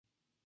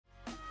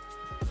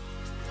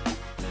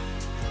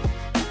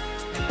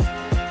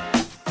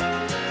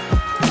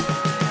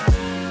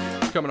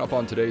Coming up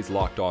on today's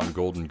Locked On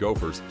Golden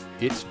Gophers,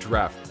 it's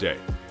draft day.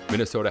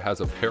 Minnesota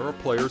has a pair of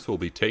players who will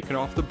be taken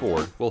off the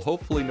board. We'll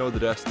hopefully know the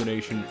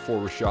destination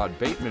for Rashad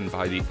Bateman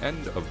by the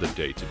end of the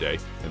day today,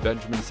 and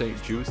Benjamin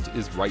St-Juste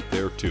is right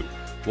there too.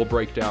 We'll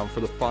break down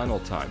for the final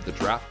time the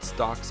draft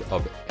stocks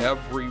of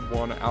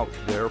everyone out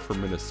there for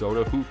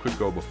Minnesota, who could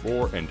go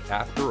before and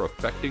after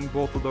affecting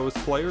both of those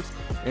players,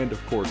 and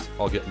of course,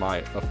 I'll get my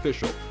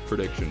official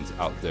predictions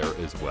out there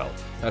as well.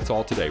 That's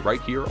all today,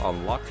 right here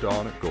on Locked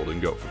On Golden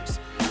Gophers.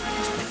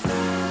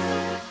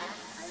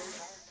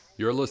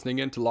 You're listening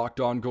in to Locked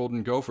On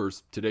Golden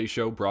Gophers. Today's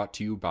show brought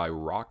to you by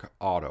Rock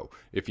Auto.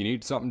 If you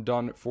need something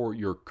done for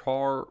your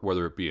car,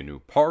 whether it be a new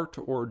part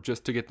or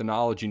just to get the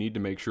knowledge you need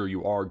to make sure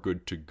you are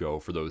good to go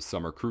for those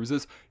summer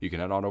cruises, you can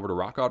head on over to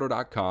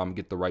rockauto.com,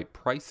 get the right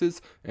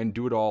prices, and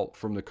do it all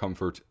from the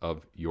comfort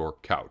of your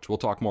couch. We'll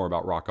talk more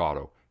about Rock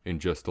Auto in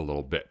just a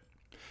little bit.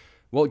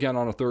 Well, again,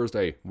 on a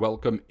Thursday,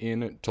 welcome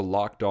in to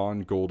Locked On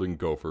Golden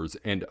Gophers,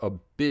 and a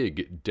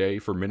big day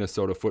for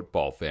Minnesota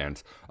football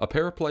fans. A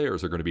pair of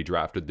players are going to be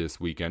drafted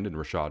this weekend in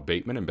Rashad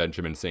Bateman and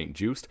Benjamin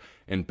St-Juste,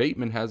 and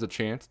Bateman has a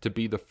chance to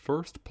be the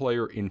first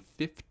player in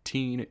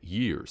 15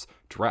 years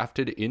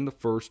drafted in the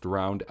first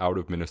round out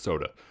of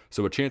Minnesota.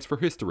 So a chance for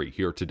history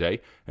here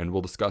today, and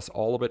we'll discuss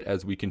all of it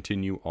as we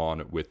continue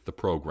on with the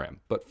program.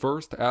 But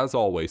first, as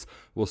always,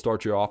 we'll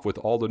start you off with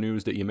all the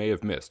news that you may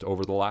have missed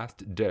over the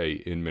last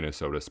day in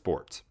Minnesota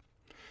sports.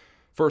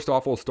 First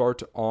off, we'll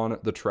start on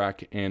the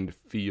track and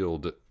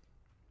field.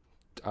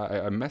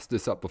 I messed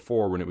this up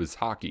before when it was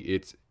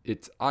hockey.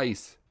 It's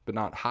ice, but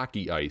not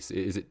hockey ice.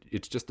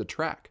 It's just a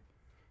track.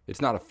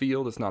 It's not a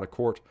field. It's not a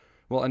court.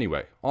 Well,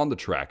 anyway, on the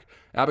track,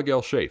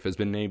 Abigail Schaaf has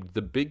been named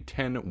the Big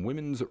Ten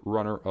Women's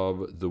Runner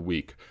of the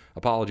Week.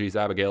 Apologies,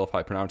 Abigail, if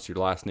I pronounced your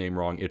last name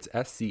wrong. It's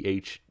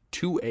SCH,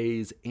 2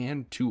 A's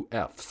and 2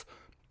 F's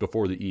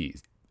before the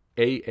E's.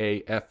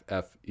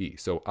 AAFFE.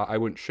 So I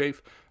went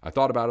Schaaf. I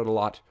thought about it a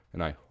lot,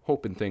 and I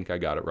hope and think I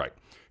got it right.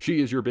 She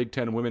is your Big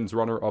Ten Women's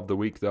Runner of the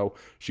Week, though.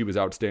 She was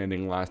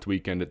outstanding last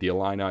weekend at the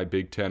Illini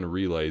Big Ten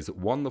Relays,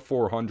 won the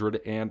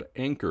 400, and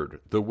anchored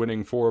the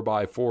winning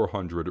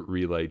 4x400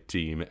 relay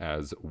team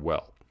as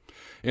well.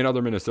 In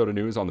other Minnesota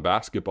news on the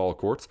basketball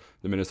courts,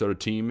 the Minnesota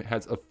team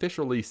has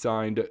officially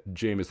signed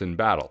Jamison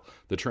Battle.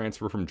 The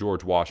transfer from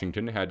George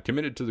Washington had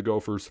committed to the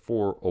Gophers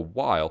for a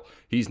while.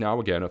 He's now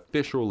again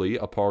officially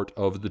a part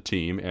of the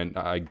team, and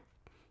I,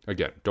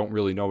 again, don't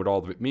really know what all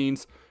of it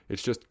means.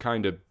 It's just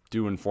kind of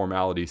doing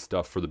formality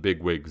stuff for the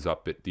bigwigs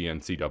up at the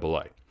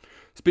NCAA.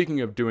 Speaking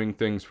of doing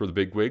things for the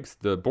bigwigs,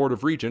 the Board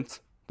of Regents,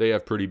 they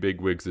have pretty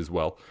big wigs as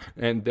well,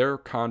 and their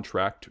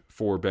contract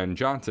for Ben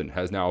Johnson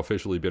has now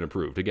officially been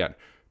approved. Again,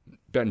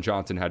 Ben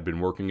Johnson had been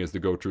working as the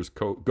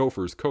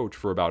Gophers coach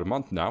for about a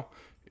month now.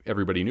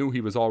 Everybody knew he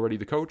was already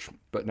the coach,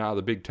 but now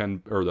the Big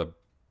Ten, or the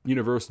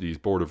university's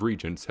Board of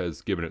Regents,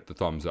 has given it the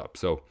thumbs up.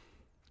 So,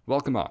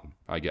 welcome on,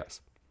 I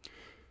guess.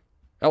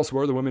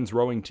 Elsewhere, the women's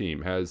rowing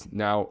team has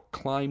now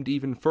climbed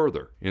even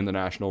further in the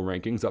national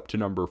rankings, up to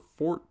number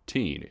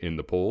 14 in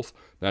the polls.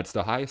 That's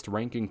the highest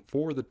ranking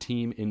for the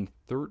team in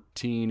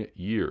 13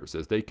 years.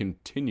 As they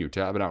continue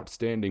to have an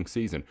outstanding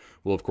season,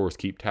 we'll of course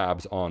keep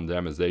tabs on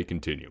them as they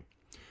continue.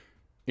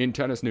 In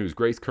tennis news,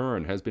 Grace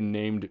Curran has been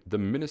named the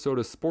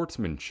Minnesota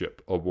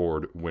Sportsmanship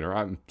Award winner.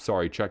 I'm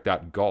sorry, check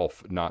that,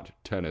 golf, not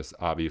tennis,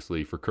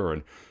 obviously, for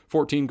Curran.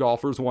 14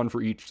 golfers, one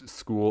for each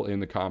school in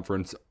the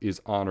conference,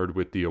 is honored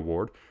with the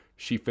award.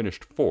 She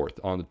finished fourth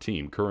on the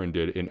team. Curran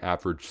did in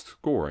average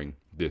scoring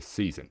this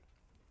season.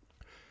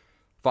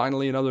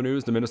 Finally, in other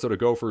news, the Minnesota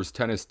Gophers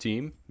tennis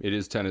team, it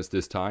is tennis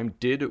this time,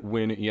 did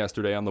win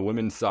yesterday on the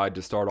women's side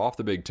to start off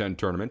the Big Ten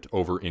tournament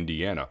over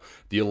Indiana.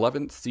 The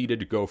 11th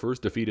seeded Gophers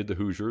defeated the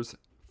Hoosiers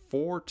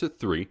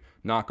 4-3,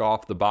 knock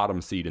off the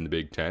bottom seed in the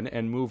Big Ten,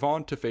 and move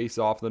on to face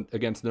off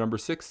against the number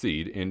 6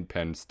 seed in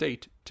Penn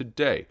State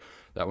today.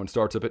 That one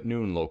starts up at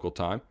noon local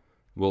time.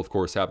 We'll, of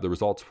course, have the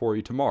results for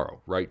you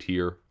tomorrow, right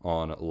here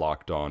on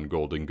Locked On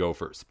Golden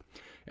Gophers.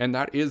 And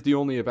that is the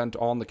only event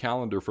on the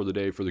calendar for the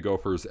day for the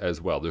Gophers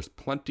as well. There's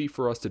plenty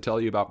for us to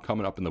tell you about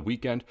coming up in the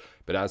weekend,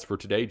 but as for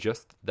today,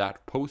 just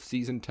that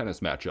postseason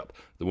tennis matchup.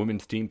 The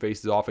women's team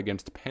faces off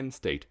against Penn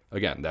State.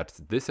 Again, that's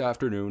this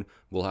afternoon.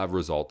 We'll have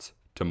results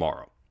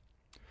tomorrow.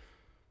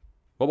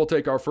 Well, we'll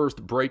take our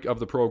first break of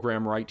the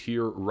program right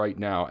here, right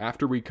now.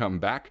 After we come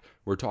back,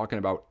 we're talking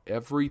about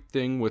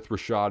everything with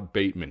Rashad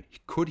Bateman.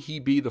 Could he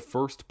be the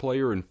first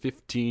player in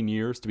 15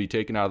 years to be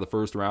taken out of the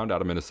first round out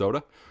of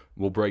Minnesota?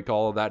 We'll break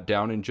all of that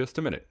down in just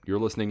a minute. You're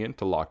listening in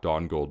to Locked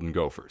On Golden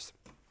Gophers.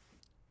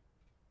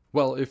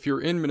 Well, if you're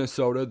in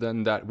Minnesota,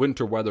 then that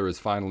winter weather is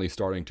finally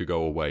starting to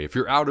go away. If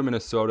you're out of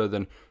Minnesota,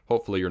 then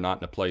hopefully you're not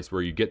in a place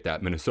where you get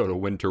that Minnesota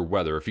winter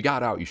weather. If you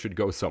got out, you should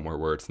go somewhere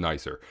where it's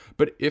nicer.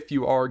 But if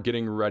you are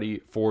getting ready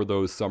for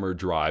those summer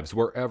drives,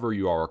 wherever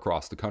you are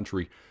across the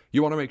country,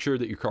 you want to make sure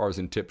that your car is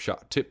in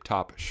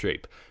tip-top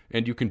shape.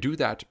 And you can do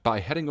that by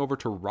heading over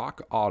to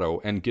Rock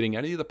Auto and getting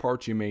any of the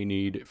parts you may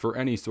need for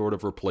any sort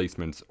of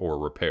replacements or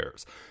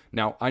repairs.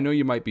 Now, I know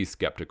you might be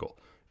skeptical.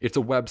 It's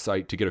a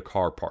website to get a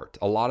car part.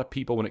 A lot of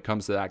people, when it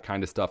comes to that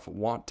kind of stuff,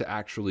 want to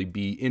actually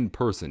be in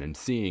person and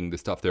seeing the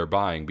stuff they're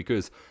buying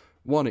because,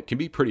 one, it can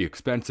be pretty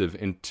expensive,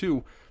 and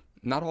two,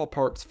 not all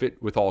parts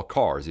fit with all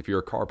cars. If you're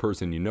a car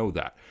person, you know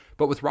that.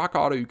 But with Rock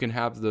Auto, you can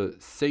have the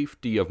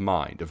safety of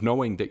mind of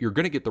knowing that you're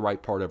going to get the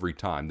right part every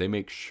time. They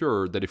make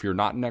sure that if you're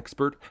not an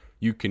expert,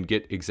 you can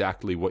get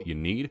exactly what you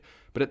need.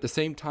 But at the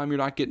same time, you're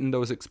not getting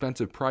those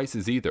expensive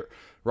prices either.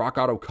 Rock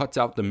Auto cuts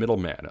out the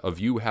middleman of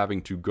you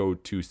having to go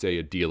to, say,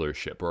 a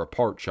dealership or a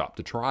part shop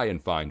to try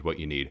and find what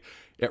you need.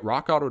 At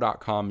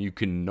rockauto.com, you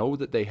can know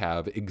that they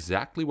have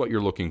exactly what you're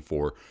looking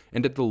for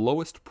and at the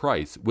lowest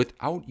price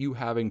without you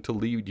having to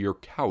leave your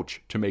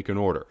couch to make an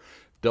order.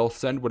 They'll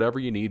send whatever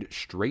you need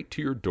straight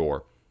to your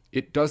door.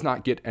 It does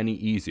not get any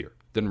easier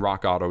than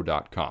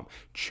rockauto.com.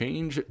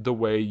 Change the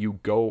way you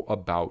go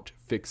about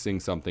fixing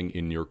something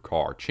in your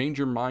car. Change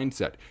your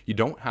mindset. You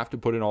don't have to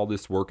put in all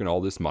this work and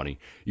all this money.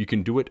 You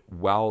can do it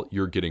while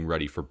you're getting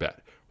ready for bed.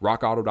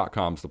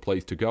 rockauto.com is the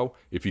place to go.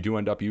 If you do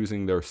end up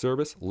using their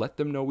service, let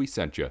them know we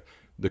sent you.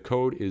 The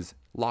code is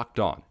locked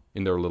on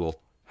in their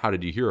little "How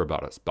did you hear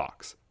about us"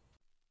 box.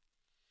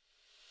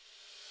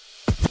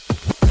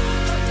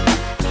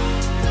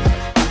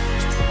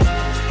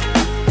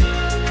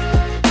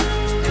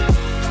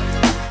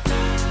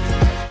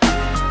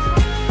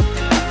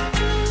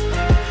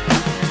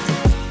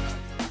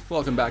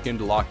 Welcome back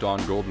into Locked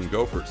On Golden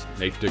Gophers.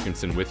 Nate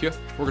Dickinson with you.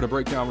 We're going to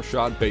break down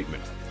Rashad Bateman.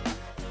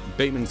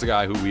 Bateman's a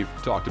guy who we've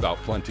talked about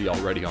plenty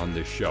already on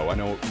this show. I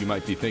know you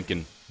might be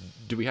thinking,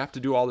 do we have to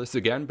do all this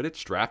again? But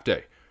it's draft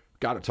day.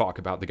 Got to talk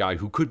about the guy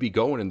who could be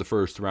going in the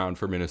first round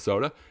for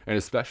Minnesota, and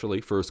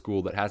especially for a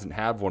school that hasn't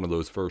had one of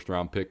those first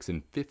round picks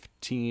in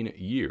 15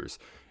 years.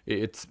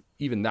 It's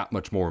even that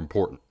much more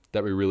important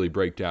that we really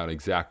break down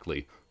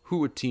exactly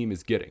who a team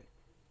is getting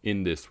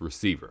in this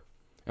receiver.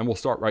 And we'll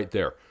start right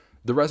there.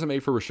 The resume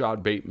for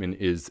Rashad Bateman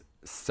is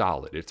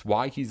solid. It's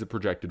why he's a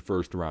projected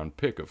first-round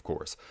pick, of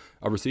course.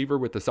 A receiver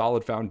with a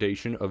solid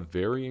foundation of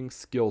varying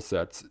skill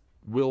sets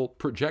will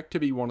project to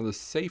be one of the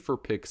safer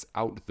picks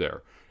out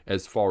there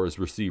as far as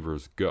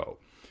receivers go.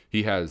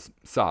 He has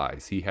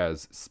size, he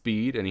has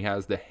speed, and he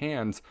has the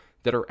hands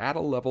that are at a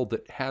level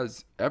that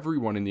has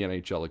everyone in the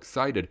NHL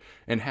excited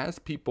and has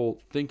people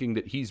thinking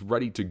that he's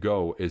ready to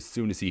go as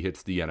soon as he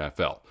hits the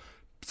NFL.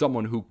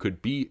 Someone who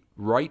could be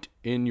right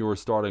in your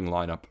starting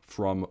lineup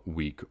from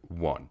week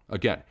one.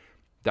 Again,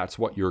 that's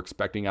what you're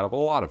expecting out of a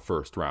lot of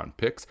first-round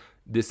picks.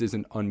 This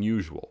isn't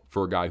unusual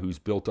for a guy who's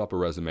built up a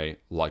resume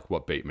like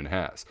what Bateman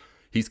has.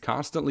 He's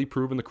constantly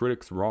proven the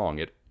critics wrong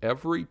at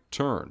every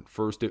turn.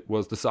 First, it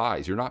was the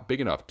size. You're not big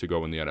enough to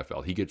go in the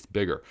NFL. He gets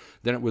bigger.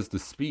 Then it was the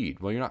speed.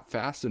 Well, you're not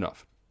fast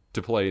enough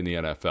to play in the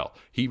NFL.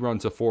 He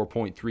runs a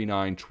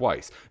 4.39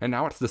 twice. And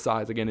now it's the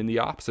size again in the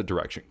opposite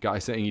direction. Guy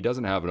saying he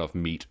doesn't have enough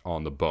meat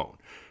on the bone.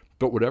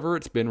 But whatever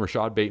it's been,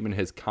 Rashad Bateman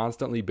has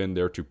constantly been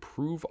there to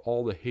prove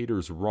all the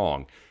haters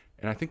wrong.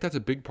 And I think that's a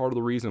big part of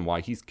the reason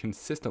why he's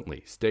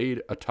consistently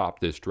stayed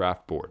atop this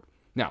draft board.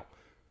 Now,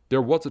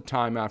 there was a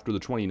time after the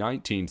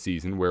 2019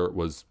 season where it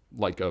was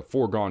like a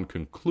foregone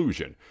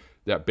conclusion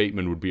that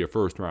Bateman would be a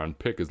first-round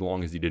pick as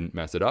long as he didn't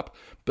mess it up.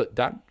 But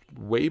that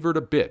wavered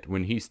a bit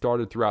when he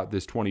started throughout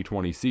this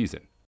 2020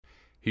 season.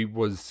 He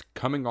was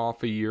coming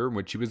off a year in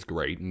which he was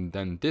great, and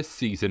then this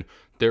season,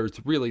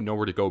 there's really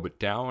nowhere to go but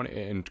down,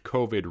 and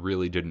COVID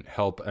really didn't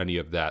help any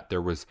of that.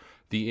 There was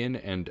the in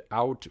and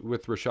out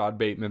with Rashad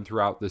Bateman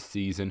throughout the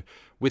season.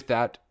 With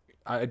that,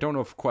 I don't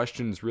know if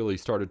questions really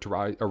started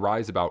to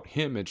arise about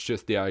him. It's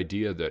just the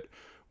idea that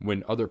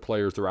when other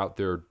players are out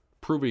there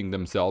proving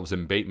themselves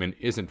and Bateman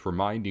isn't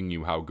reminding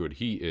you how good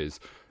he is,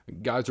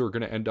 guys are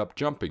going to end up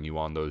jumping you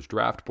on those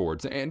draft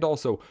boards. And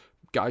also,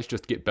 guys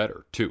just get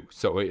better too.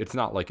 So it's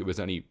not like it was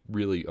any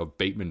really of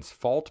Bateman's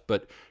fault,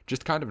 but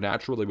just kind of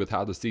naturally with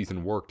how the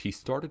season worked, he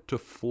started to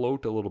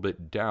float a little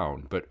bit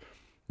down. But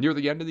near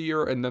the end of the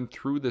year and then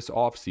through this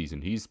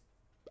offseason, he's,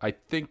 I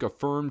think,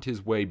 affirmed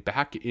his way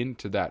back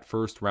into that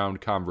first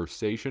round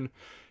conversation.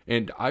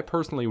 And I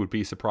personally would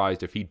be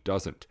surprised if he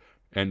doesn't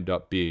end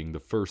up being the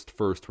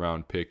first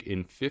round pick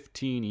in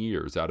 15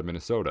 years out of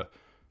Minnesota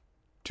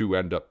to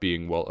end up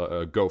being, well,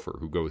 a Gopher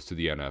who goes to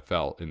the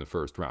NFL in the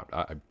first round.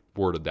 I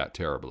worded that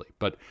terribly.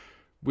 But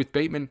with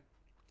Bateman,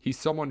 he's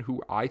someone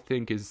who I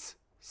think is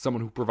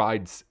someone who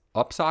provides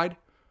upside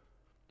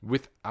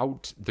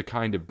without the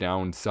kind of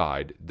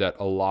downside that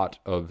a lot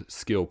of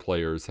skill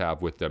players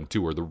have with them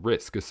too, or the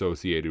risk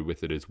associated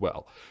with it as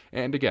well.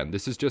 And again,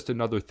 this is just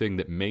another thing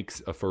that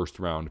makes a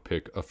first-round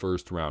pick a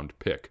first-round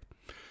pick.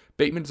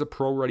 Bateman's a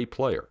pro-ready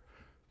player.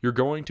 You're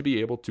going to be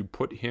able to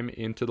put him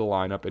into the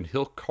lineup and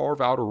he'll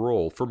carve out a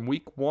role from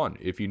week one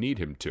if you need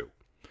him to.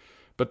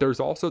 But there's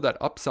also that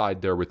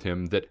upside there with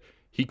him that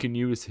he can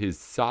use his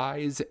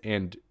size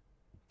and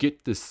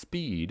get the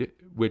speed,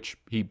 which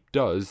he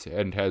does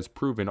and has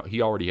proven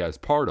he already has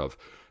part of,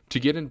 to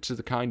get into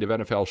the kind of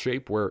NFL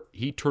shape where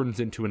he turns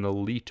into an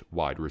elite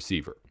wide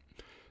receiver.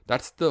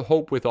 That's the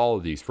hope with all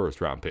of these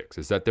first-round picks,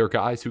 is that they're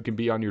guys who can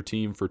be on your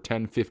team for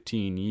 10,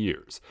 15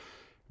 years.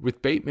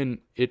 With Bateman,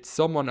 it's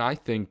someone I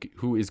think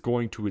who is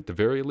going to, at the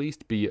very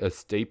least, be a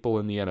staple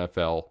in the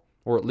NFL,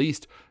 or at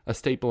least a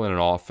staple in an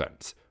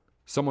offense.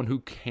 Someone who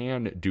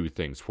can do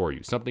things for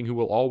you, something who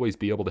will always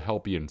be able to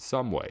help you in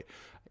some way.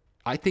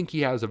 I think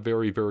he has a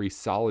very, very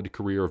solid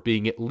career of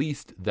being at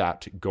least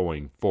that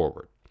going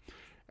forward.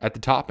 At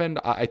the top end,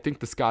 I think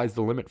the sky's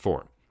the limit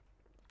for him.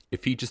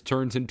 If he just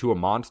turns into a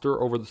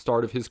monster over the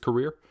start of his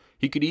career,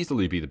 he could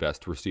easily be the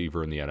best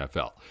receiver in the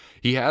NFL.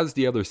 He has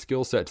the other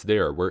skill sets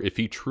there where if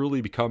he truly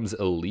becomes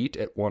elite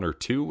at one or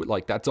two,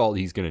 that's all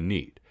he's going to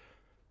need.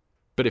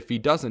 But if he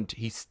doesn't,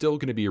 he's still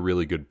going to be a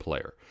really good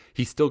player.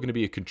 He's still going to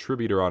be a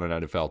contributor on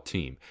an NFL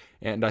team.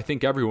 And I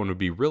think everyone would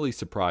be really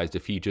surprised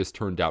if he just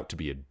turned out to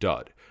be a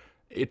dud.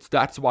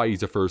 That's why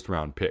he's a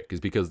first-round pick, is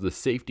because of the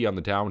safety on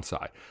the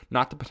downside,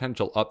 not the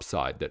potential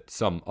upside that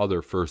some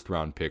other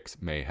first-round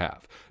picks may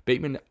have.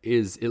 Bateman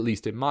is, at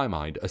least in my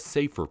mind, a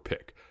safer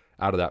pick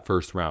out of that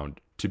first round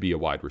to be a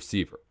wide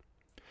receiver.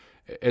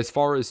 As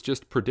far as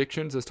just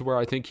predictions as to where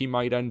I think he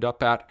might end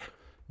up at,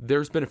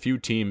 there's been a few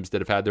teams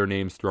that have had their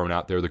names thrown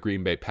out there. The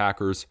Green Bay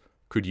Packers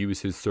could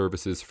use his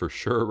services for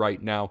sure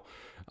right now.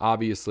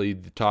 Obviously,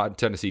 the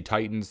Tennessee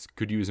Titans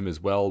could use him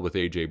as well with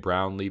A.J.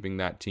 Brown leaving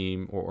that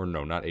team. Or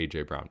no, not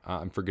A.J. Brown.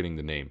 I'm forgetting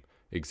the name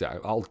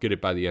exactly. I'll get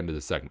it by the end of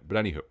the segment. But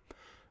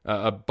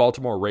anywho,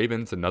 Baltimore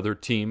Ravens, another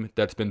team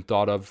that's been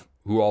thought of,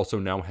 who also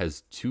now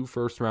has 2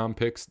 first-round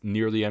picks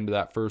near the end of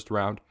that first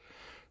round.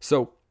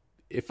 So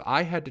if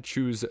I had to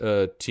choose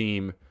a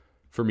team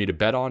for me to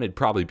bet on, it'd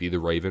probably be the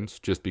Ravens,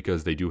 just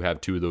because they do have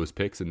 2 of those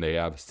picks and they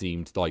have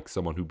seemed like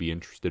someone who'd be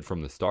interested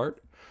from the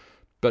start.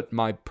 But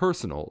my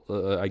personal,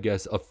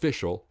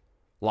 official,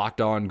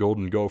 locked-on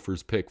Golden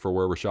Gophers pick for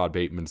where Rashad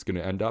Bateman's going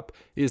to end up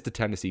is the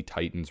Tennessee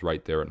Titans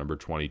right there at number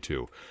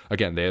 22.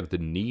 Again, they have the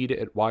need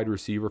at wide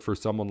receiver for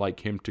someone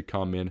like him to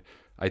come in.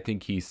 I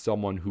think he's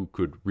someone who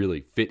could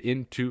really fit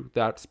into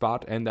that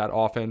spot and that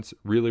offense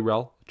really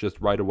well, just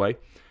right away.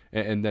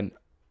 And then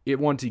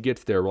once he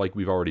gets there, like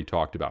we've already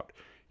talked about,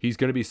 he's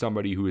going to be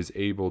somebody who is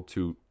able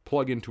to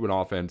plug into an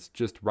offense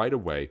just right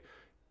away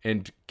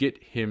and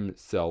get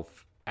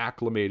himself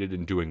acclimated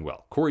and doing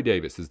well. Corey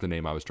Davis is the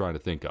name I was trying to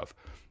think of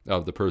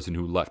the person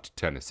who left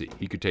Tennessee.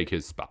 He could take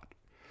his spot.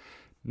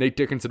 Nate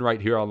Dickinson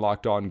right here on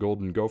Locked On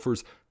Golden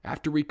Gophers.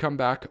 After we come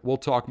back, we'll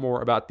talk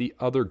more about the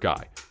other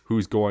guy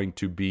who's going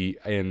to be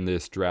in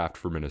this draft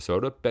for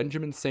Minnesota,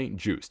 Benjamin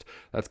St-Juste.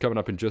 That's coming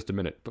up in just a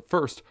minute. But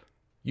first,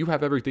 you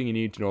have everything you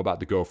need to know about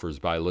the Gophers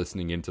by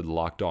listening into the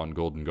Locked On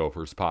Golden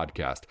Gophers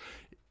podcast.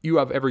 You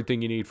have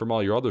everything you need from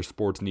all your other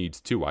sports needs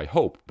too, I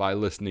hope, by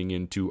listening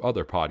into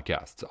other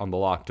podcasts on the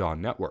Locked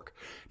On Network.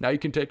 Now you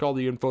can take all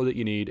the info that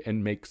you need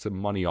and make some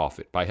money off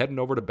it by heading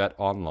over to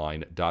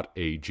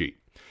betonline.ag.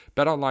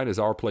 BetOnline is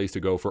our place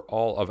to go for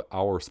all of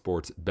our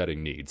sports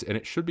betting needs, and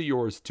it should be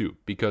yours too,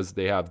 because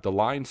they have the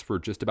lines for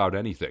just about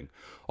anything.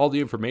 All the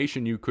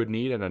information you could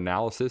need and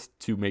analysis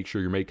to make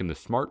sure you're making the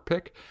smart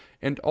pick,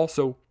 and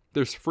also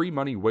there's free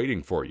money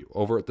waiting for you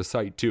over at the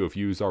site too if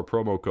you use our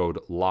promo code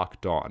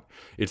LOCKEDON.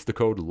 It's the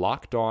code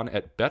LOCKEDON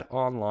at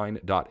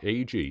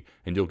betonline.ag,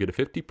 and you'll get a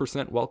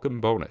 50% welcome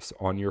bonus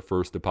on your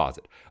first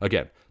deposit.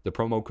 Again, the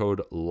promo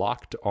code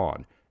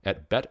LOCKEDON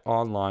at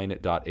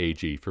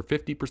betonline.ag for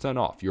 50%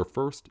 off your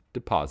first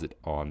deposit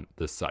on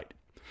the site.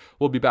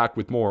 We'll be back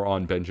with more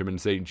on Benjamin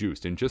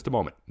St-Juste in just a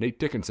moment. Nate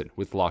Dickinson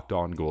with Locked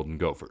On Golden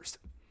Gophers.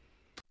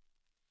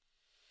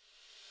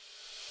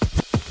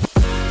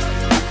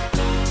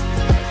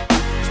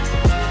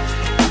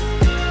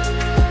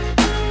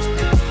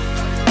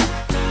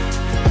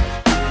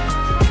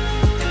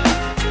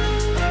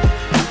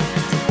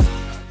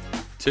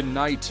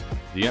 Tonight,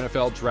 the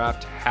NFL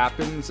Draft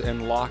happens,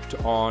 and Locked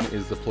On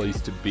is the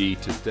place to be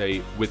to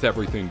stay with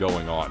everything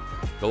going on.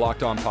 The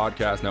Locked On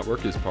Podcast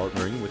Network is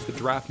partnering with the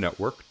Draft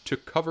Network to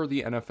cover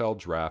the NFL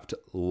Draft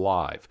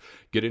live.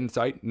 Get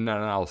insight and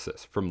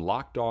analysis from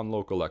Locked On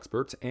local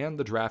experts and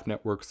the Draft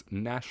Network's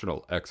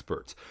national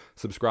experts.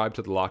 Subscribe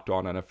to the Locked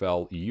On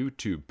NFL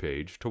YouTube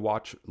page to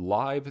watch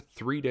live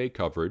 3-day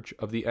coverage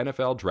of the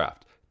NFL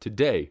Draft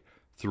today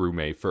through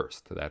May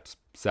 1st. That's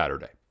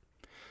Saturday.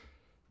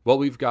 Well,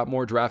 we've got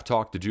more draft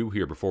talk to do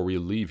here before we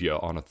leave you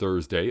on a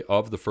Thursday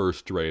of the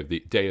first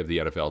day of the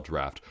NFL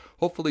Draft.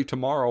 Hopefully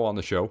tomorrow on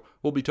the show,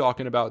 we'll be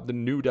talking about the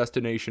new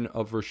destination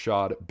of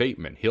Rashad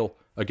Bateman. He'll,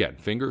 again,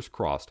 fingers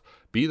crossed,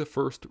 be the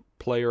first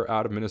player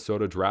out of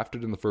Minnesota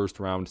drafted in the first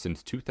round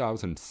since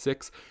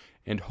 2006.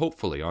 And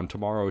hopefully on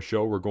tomorrow's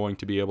show, we're going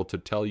to be able to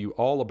tell you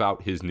all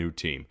about his new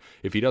team.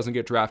 If he doesn't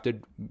get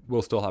drafted,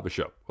 we'll still have a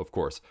show, of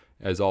course,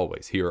 as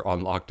always, here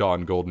on Locked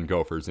On Golden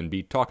Gophers, and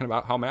be talking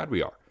about how mad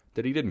we are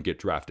that he didn't get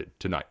drafted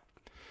tonight.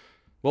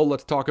 Well,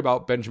 let's talk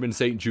about Benjamin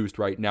St-Juste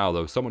right now,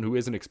 though. Someone who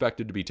isn't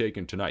expected to be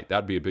taken tonight.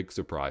 That'd be a big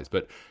surprise.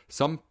 But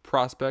some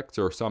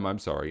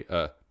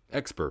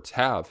experts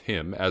have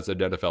him as an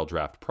NFL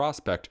draft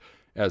prospect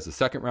as a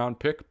second-round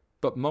pick,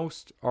 but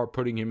most are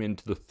putting him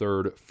into the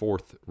third,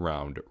 fourth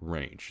round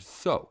range.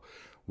 So,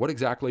 what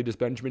exactly does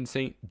Benjamin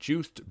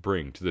St-Juste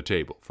bring to the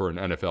table for an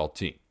NFL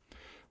team?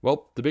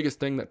 Well, the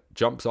biggest thing that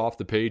jumps off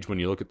the page when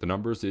you look at the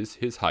numbers is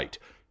his height.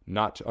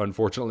 not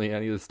unfortunately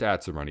any of the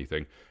stats or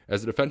anything.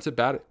 As a defensive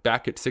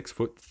back at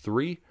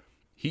 6'3",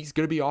 he's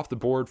going to be off the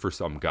board for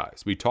some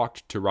guys. We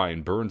talked to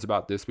Ryan Burns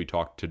about this. We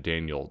talked to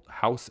Daniel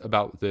House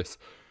about this.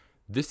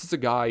 This is a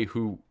guy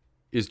who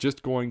is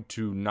just going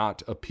to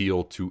not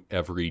appeal to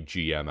every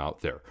GM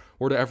out there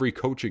or to every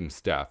coaching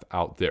staff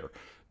out there.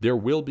 There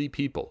will be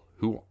people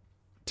who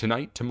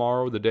tonight,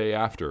 tomorrow, the day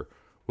after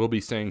will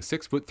be saying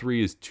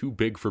 6'3" is too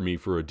big for me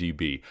for a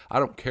DB. I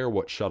don't care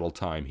what shuttle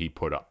time he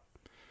put up.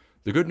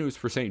 The good news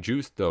for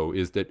St-Juste, though,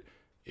 is that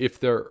if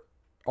there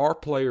are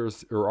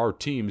players or are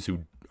teams who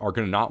are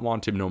going to not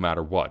want him no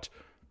matter what,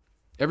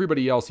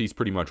 everybody else he's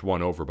pretty much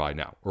won over by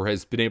now, or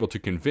has been able to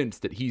convince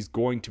that he's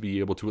going to be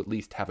able to at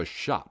least have a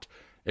shot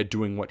at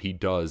doing what he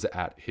does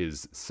at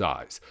his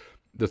size.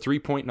 The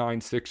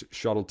 3.96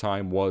 shuttle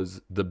time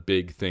was the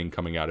big thing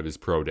coming out of his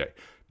pro day,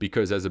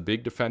 because as a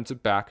big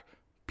defensive back,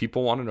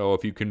 people want to know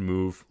if you can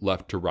move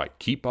left to right.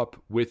 Keep up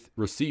with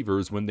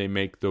receivers when they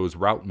make those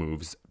route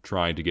moves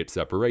trying to get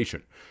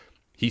separation.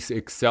 He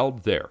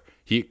excelled there.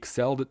 He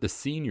excelled at the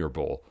Senior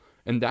Bowl,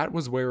 and that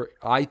was where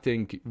I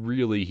think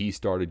really he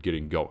started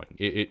getting going.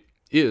 It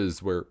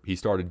is where he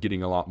started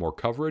getting a lot more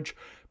coverage,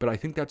 but I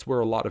think that's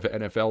where a lot of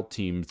NFL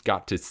teams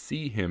got to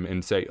see him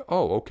and say,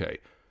 oh, okay,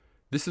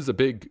 this is a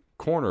big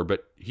corner,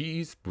 but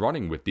he's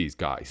running with these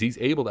guys. He's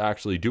able to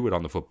actually do it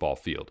on the football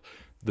field.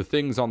 The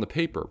things on the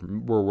paper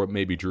were what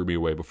maybe drew me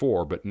away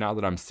before, but now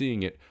that I'm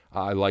seeing it,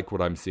 I like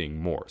what I'm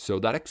seeing more. So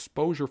that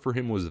exposure for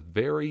him was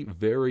very,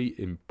 very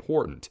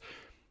important.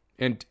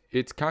 And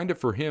it's kind of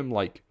for him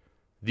like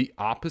the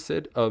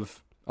opposite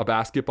of a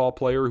basketball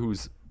player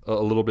who's a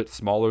little bit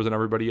smaller than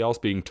everybody else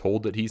being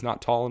told that he's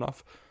not tall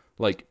enough.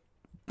 Like,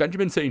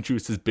 Benjamin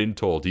St-Juste has been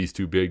told he's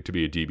too big to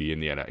be a DB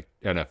in the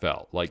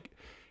NFL. Like,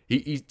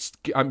 he's,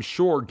 I'm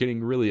sure,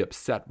 getting really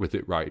upset with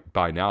it right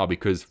by now,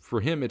 because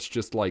for him it's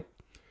just like,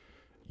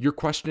 you're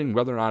questioning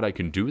whether or not I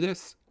can do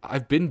this?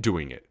 I've been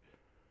doing it.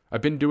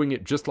 I've been doing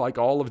it just like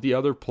all of the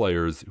other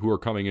players who are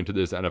coming into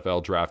this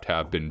NFL draft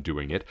have been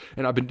doing it,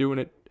 and I've been doing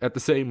it at the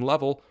same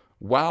level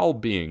while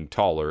being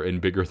taller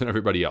and bigger than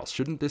everybody else.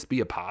 Shouldn't this be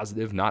a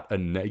positive, not a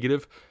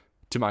negative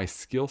to my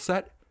skill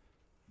set?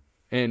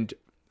 And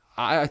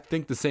I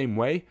think the same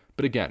way,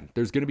 but again,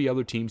 there's going to be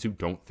other teams who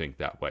don't think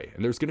that way,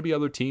 and there's going to be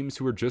other teams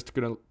who are just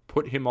going to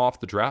put him off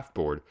the draft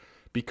board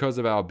because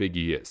of how big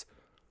he is.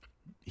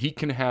 He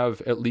can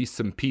have at least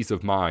some peace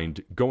of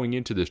mind going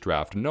into this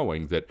draft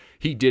knowing that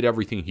he did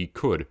everything he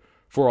could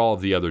for all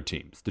of the other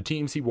teams. The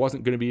teams he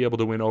wasn't going to be able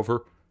to win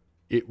over,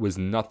 it was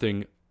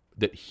nothing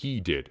that he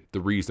did,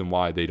 the reason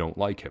why they don't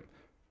like him.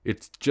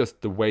 It's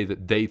just the way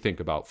that they think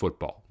about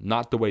football,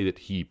 not the way that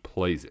he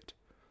plays it,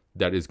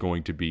 that is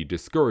going to be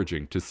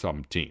discouraging to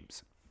some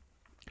teams.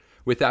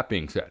 With that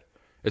being said,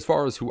 as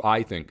far as who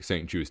I think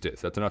St-Juste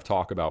is, that's enough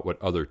talk about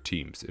what other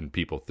teams and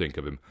people think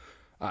of him.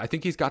 I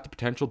think he's got the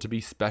potential to be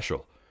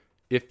special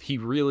if he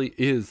really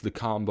is the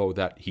combo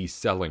that he's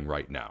selling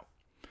right now.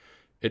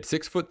 At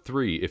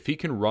 6'3", if he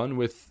can run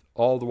with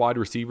all the wide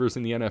receivers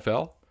in the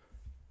NFL,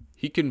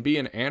 he can be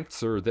an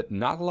answer that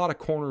not a lot of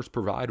corners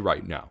provide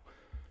right now.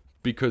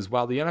 Because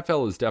while the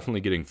NFL is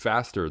definitely getting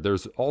faster,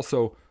 there's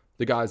also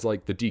the guys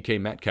like the DK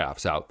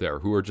Metcalfs out there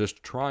who are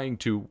just trying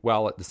to,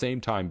 while at the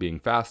same time being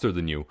faster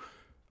than you,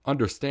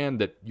 understand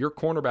that your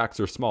cornerbacks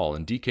are small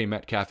and DK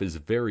Metcalf is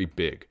very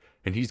big.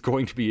 And he's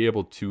going to be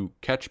able to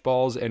catch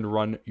balls and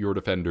run your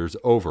defenders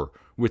over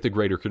with a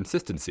greater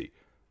consistency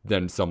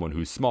than someone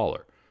who's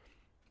smaller.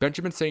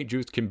 Benjamin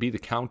St-Juste can be the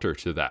counter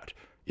to that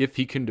if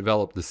he can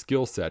develop the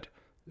skill set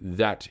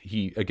that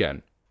he,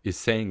 again, is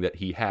saying that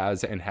he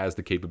has and has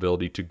the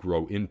capability to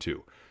grow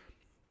into.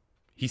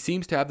 He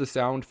seems to have the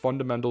sound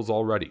fundamentals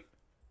already.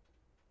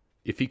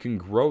 If he can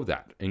grow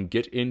that and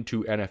get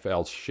into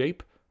NFL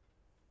shape,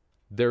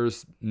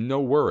 there's no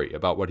worry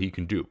about what he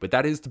can do. But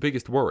that is the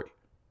biggest worry.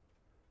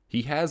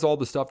 He has all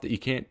the stuff that you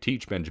can't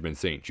teach Benjamin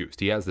St-Juste.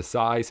 He has the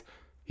size.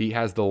 He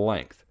has the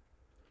length.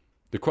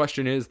 The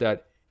question is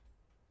that,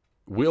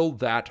 will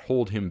that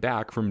hold him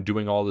back from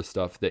doing all the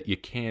stuff that you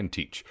can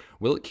teach?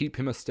 Will it keep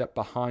him a step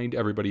behind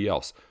everybody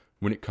else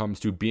when it comes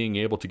to being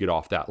able to get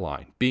off that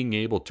line, being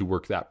able to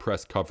work that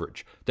press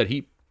coverage that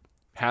he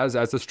has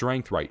as a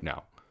strength right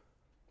now?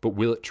 But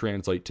will it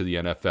translate to the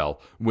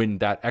NFL when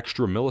that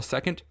extra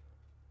millisecond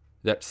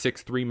that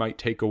 6'3" might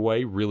take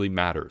away really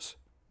matters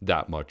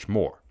that much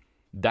more?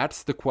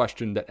 That's the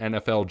question that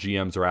NFL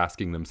GMs are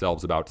asking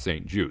themselves about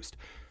St-Juste.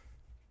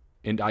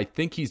 And I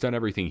think he's done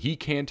everything he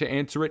can to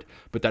answer it,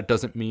 but that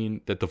doesn't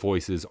mean that the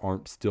voices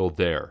aren't still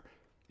there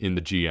in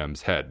the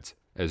GM's heads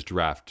as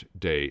draft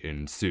day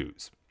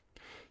ensues.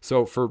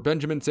 So for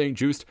Benjamin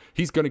St-Juste,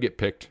 he's going to get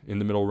picked in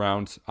the middle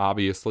rounds,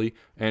 obviously,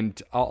 and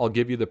I'll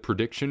give you the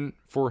prediction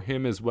for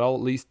him as well,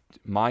 at least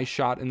my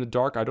shot in the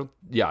dark.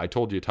 I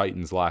told you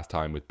Titans last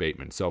time with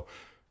Bateman. So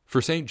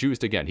for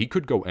St-Juste, again, he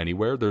could go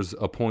anywhere. There's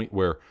a point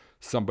where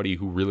somebody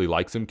who really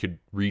likes him could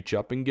reach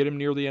up and get him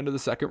near the end of the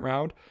second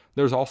round.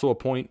 There's also a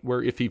point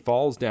where if he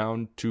falls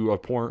down to a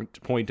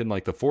point in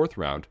like the fourth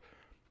round,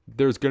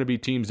 there's going to be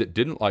teams that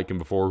didn't like him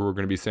before who are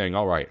going to be saying,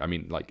 all right, I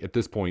mean, like at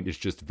this point, it's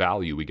just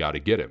value. We got to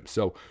get him.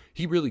 So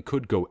he really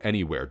could go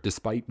anywhere,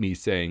 despite me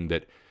saying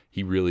that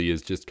he really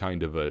is just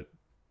kind of a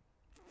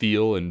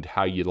feel and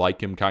how you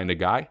like him kind of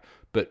guy.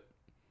 But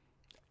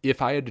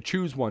if I had to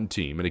choose one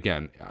team, and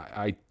again,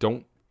 I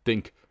don't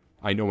think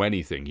I know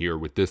anything here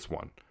with this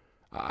one,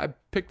 I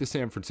picked the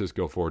San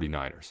Francisco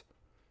 49ers.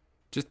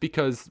 Just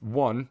because,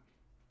 one,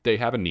 they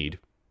have a need.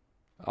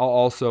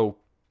 Also,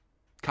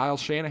 Kyle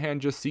Shanahan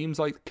just seems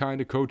like the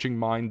kind of coaching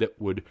mind that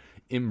would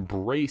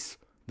embrace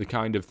the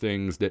kind of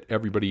things that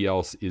everybody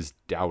else is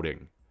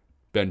doubting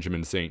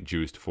Benjamin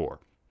St-Juste for.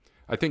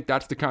 I think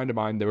that's the kind of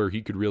mind where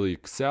he could really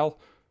excel.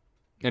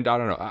 And I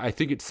don't know, I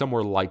think it's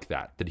somewhere like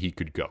that he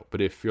could go.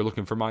 But if you're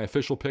looking for my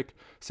official pick,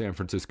 San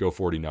Francisco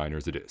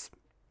 49ers it is.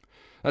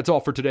 That's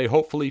all for today.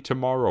 Hopefully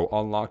tomorrow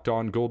on Locked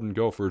On Golden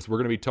Gophers, we're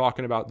going to be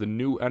talking about the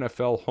new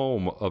NFL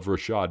home of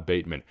Rashad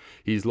Bateman.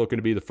 He's looking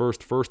to be the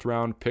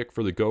first-round pick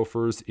for the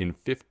Gophers in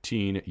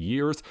 15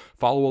 years.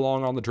 Follow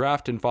along on the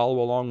draft and follow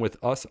along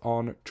with us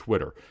on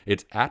Twitter.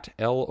 It's at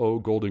LO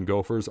Golden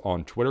Gophers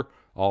on Twitter.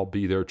 I'll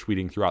be there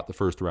tweeting throughout the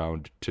first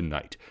round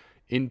tonight.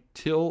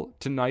 Until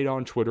tonight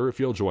on Twitter, if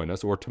you'll join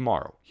us, or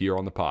tomorrow here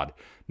on the pod,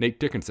 Nate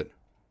Dickinson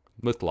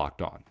with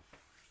Locked On.